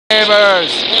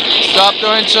neighbors. Stop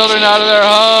throwing children out of their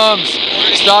homes.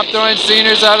 Stop throwing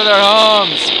seniors out of their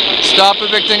homes. Stop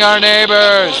evicting our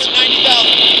neighbors.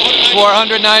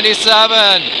 497,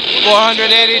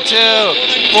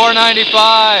 482,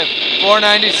 495,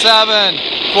 497,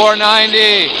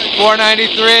 490,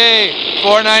 493,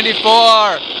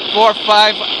 494,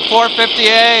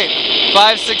 458,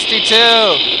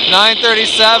 562,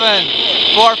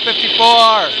 937,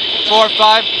 454,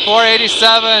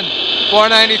 487,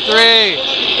 493,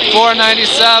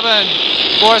 497,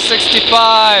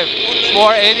 465,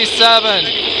 487,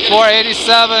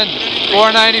 487,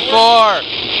 494,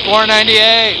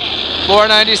 498,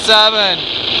 497,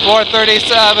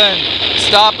 437.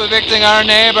 Stop evicting our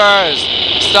neighbors.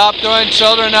 Stop throwing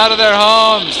children out of their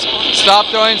homes.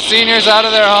 Stop throwing seniors out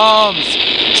of their homes.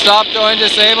 Stop throwing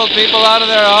disabled people out of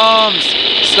their homes.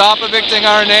 Stop evicting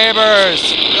our neighbors.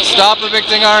 Stop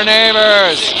evicting our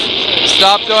neighbors.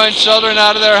 Stop throwing children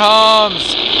out of their homes.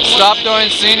 Stop throwing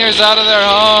seniors out of their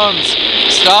homes.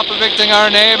 Stop evicting our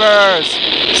neighbors.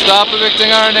 Stop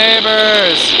evicting our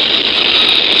neighbors.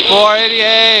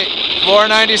 488,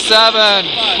 497,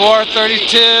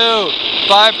 432,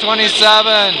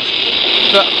 527,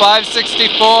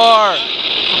 564,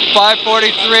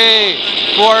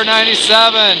 543,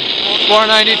 497,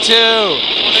 492,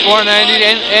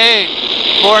 498,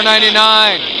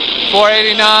 499,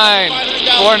 489,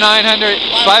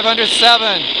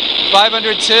 507,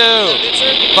 502,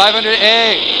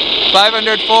 508,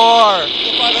 504,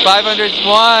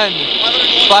 501,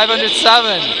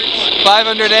 507,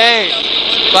 508,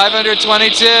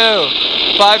 522,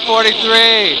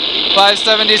 543,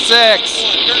 576,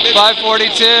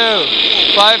 542,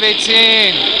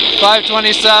 518,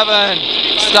 527.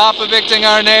 Stop evicting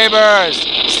our neighbors.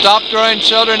 Stop throwing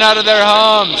children out of their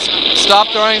homes. Stop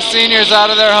throwing seniors out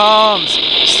of their homes.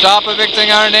 Stop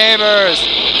evicting our neighbors.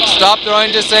 Stop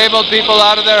throwing disabled people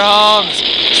out of their homes.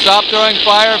 Stop throwing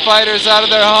firefighters out of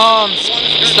their homes.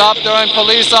 Stop throwing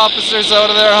police officers out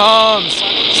of their homes.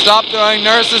 Stop throwing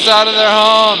nurses out of their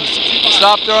homes.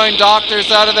 Stop throwing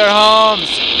doctors out of their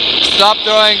homes. Stop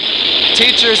throwing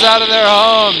teachers out of their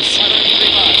homes.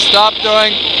 Stop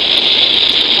throwing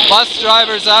bus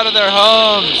drivers out of their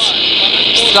homes.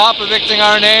 Stop evicting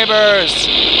our neighbors.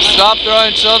 Stop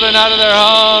throwing children out of their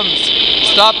homes.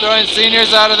 Stop throwing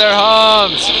seniors out of their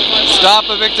homes. Stop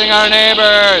evicting our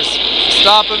neighbors.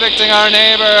 Stop evicting our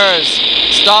neighbors.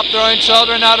 Stop throwing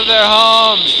children out of their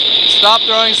homes. Stop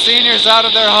throwing seniors out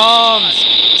of their homes.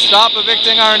 Stop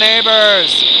evicting our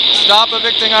neighbors. Stop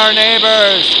evicting our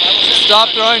neighbors. Stop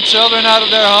throwing children out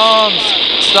of their homes.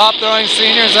 Stop throwing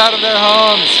seniors out of their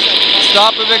homes.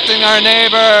 Stop evicting our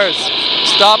neighbors.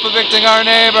 Stop evicting our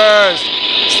neighbors.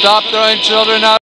 Stop throwing children out.